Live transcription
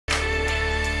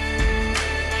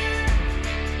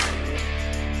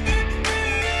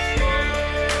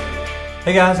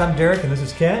Hey guys, I'm Derek and this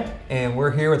is Kat, and we're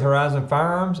here with Horizon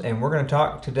Firearms, and we're going to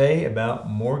talk today about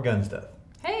more gun stuff.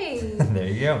 Hey! There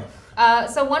you go.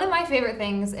 So one of my favorite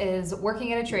things is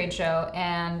working at a trade show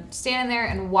and standing there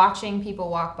and watching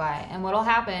people walk by. And what'll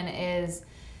happen is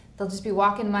they'll just be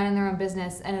walking, minding their own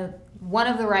business, and one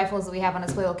of the rifles that we have on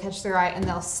display will catch their eye and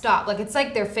they'll stop. Like, it's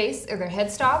like their face or their head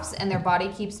stops and their body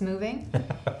keeps moving.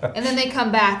 And then they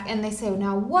come back and they say,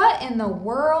 now what in the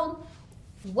world?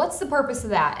 What's the purpose of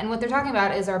that? And what they're talking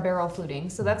about is our barrel fluting.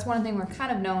 So that's one thing we're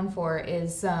kind of known for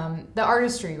is the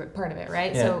artistry part of it,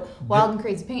 right? Yeah. So wild and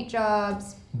crazy paint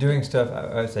jobs. Doing stuff,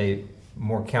 I would say,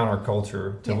 more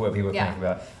counterculture to what people think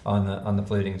about on the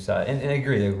fluting side. And I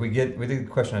agree, we get the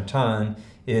question a ton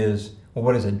is, well,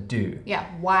 what does it do? Yeah,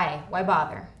 why? Why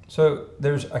bother? So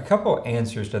there's a couple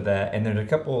answers to that, and there's a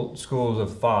couple schools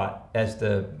of thought as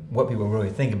to what people really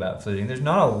think about fluting. There's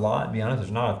not a lot, to be honest,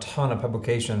 there's not a ton of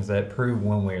publications that prove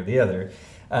one way or the other.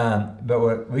 But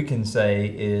what we can say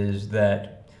is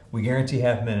that we guarantee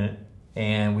half minute,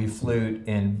 and we flute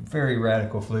in very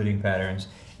radical fluting patterns,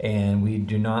 and we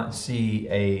do not see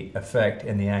a effect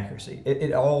in the accuracy.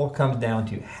 It all comes down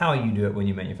to how you do it when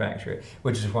you manufacture it,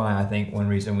 which is why I think one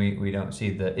reason we don't see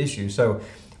the issue. So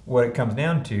what it comes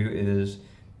down to is,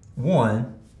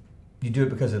 one, you do it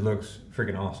because it looks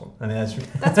freaking awesome. I mean, that's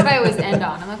what I always end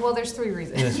on. I'm like, well, there's three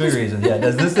reasons. There's three reasons. Yeah,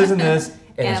 does this, and this,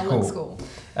 and it's cool. It looks cool.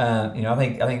 You know, I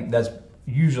think that's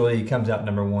usually comes out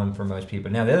number one for most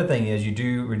people. Now, the other thing is you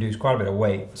do reduce quite a bit of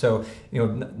weight. So, you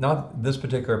know, not this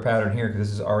particular pattern here because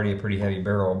this is already a pretty heavy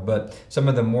barrel, but some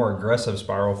of the more aggressive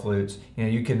spiral flutes, you know,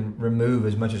 you can remove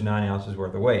as much as 9 ounces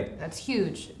worth of weight. That's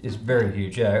huge. It's very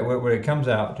huge, yeah. What it comes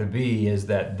out to be is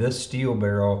that this steel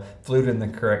barrel, fluted in the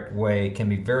correct way, can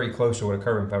be very close to what a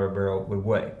carbon fiber barrel would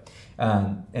weigh.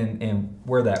 And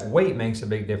where that weight makes a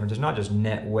big difference, it's not just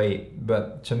net weight,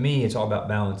 but to me, it's all about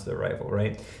balance of the rifle,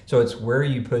 right? So it's where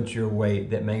you put your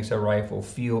weight that makes a rifle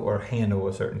feel or handle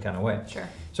a certain kind of way. Sure.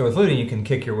 So with fluting, you can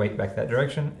kick your weight back that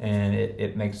direction, and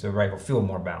it makes the rifle feel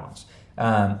more balanced.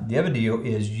 The other deal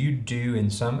is you do,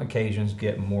 in some occasions,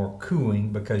 get more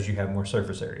cooling because you have more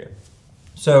surface area.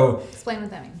 So explain what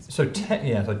that means. So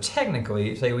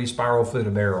technically, say we spiral flute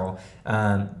a barrel,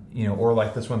 you know, or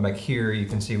like this one back here, you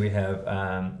can see we have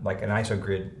like an iso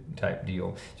grid type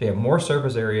deal. So you have more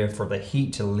surface area for the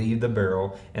heat to leave the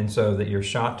barrel, and so that your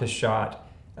shot to shot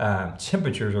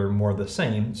temperatures are more the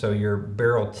same, so your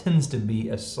barrel tends to be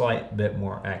a slight bit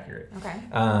more accurate. Okay.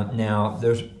 Now,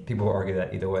 there's people who argue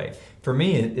that either way. For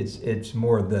me, it's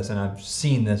more of this, and I've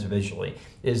seen this visually,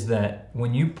 is that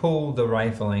when you pull the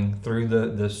rifling through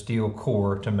the steel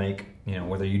core to make, you know,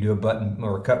 whether you do a button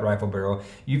or a cut rifle barrel,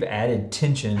 you've added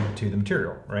tension to the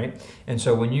material, right? And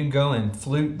so when you go and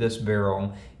flute this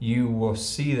barrel, you will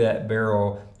see that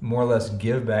barrel more or less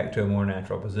give back to a more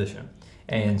natural position.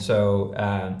 And so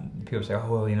people say, oh,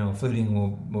 well, you know, fluting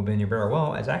will bend your barrel.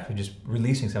 Well, it's actually just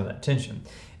releasing some of that tension.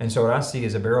 And so what I see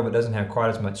is a barrel that doesn't have quite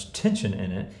as much tension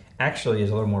in it actually is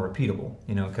a little more repeatable,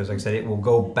 you know, because like I said, it will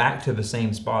go back to the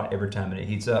same spot every time it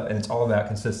heats up. And it's all about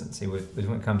consistency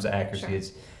when it comes to accuracy. Sure.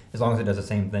 It's as long as it does the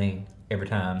same thing every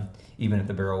time, even if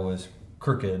the barrel was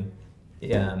crooked,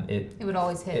 it would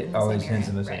always hit in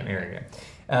the same area.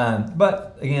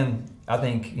 But again, I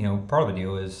think, you know, part of the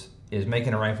deal is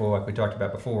making a rifle, like we talked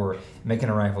about before, making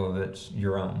a rifle that's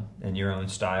your own and your own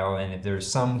style. And if there's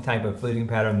some type of fluting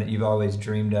pattern that you've always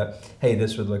dreamed up, hey,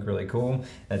 this would look really cool,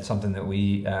 that's something that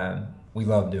we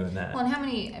love doing that. Well, and how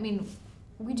many, I mean,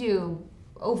 we do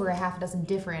over a half a dozen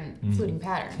different fluting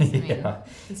patterns. I mean,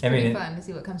 it's pretty fun to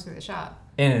see what comes through the shop.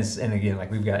 And again,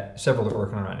 like we've got several that we're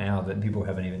working on right now that people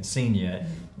haven't even seen yet.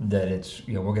 That it's,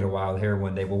 you know, we'll get a wild hair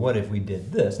one day. Well, what if we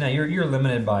did this? Now you're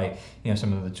limited by, you know,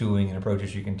 some of the tooling and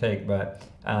approaches you can take, but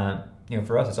you know,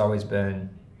 for us it's always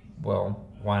been, well,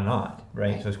 why not,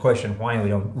 right? So it's a question why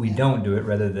we don't do it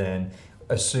rather than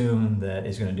assume that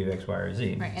it's going to do X, Y, or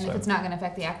Z. Right, and if it's not going to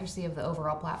affect the accuracy of the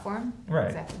overall platform, right?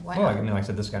 Exactly. Why well, not? I mean, like I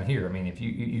said, this guy here. I mean, if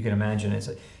you can imagine,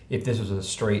 if this was a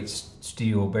straight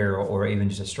steel barrel or even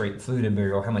just a straight fluted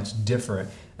barrel, how much different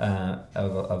of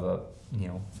a you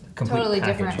know, complete totally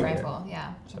package different you get. rifle.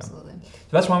 Yeah, absolutely. So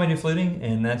that's why we do fluting,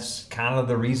 and that's kind of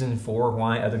the reason for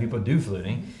why other people do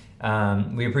fluting.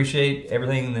 We appreciate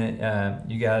everything that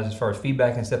you guys, as far as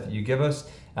feedback and stuff that you give us.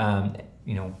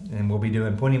 You know, and we'll be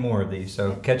doing plenty more of these.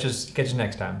 So catch us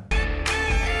next time.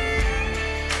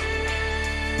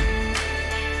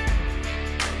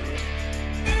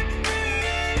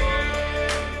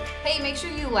 Hey, make sure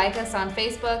you like us on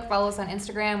Facebook, follow us on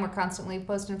Instagram. We're constantly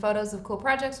posting photos of cool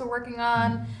projects we're working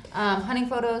on, hunting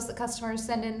photos that customers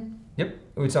send in. Yep.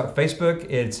 We talk Facebook,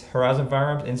 it's Horizon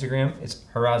Firearms. Instagram, it's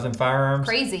Horizon Firearms.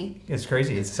 Crazy. It's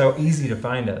crazy. It's so easy to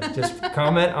find us. Just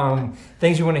comment on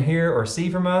things you want to hear or see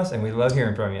from us, and we love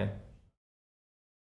hearing from you.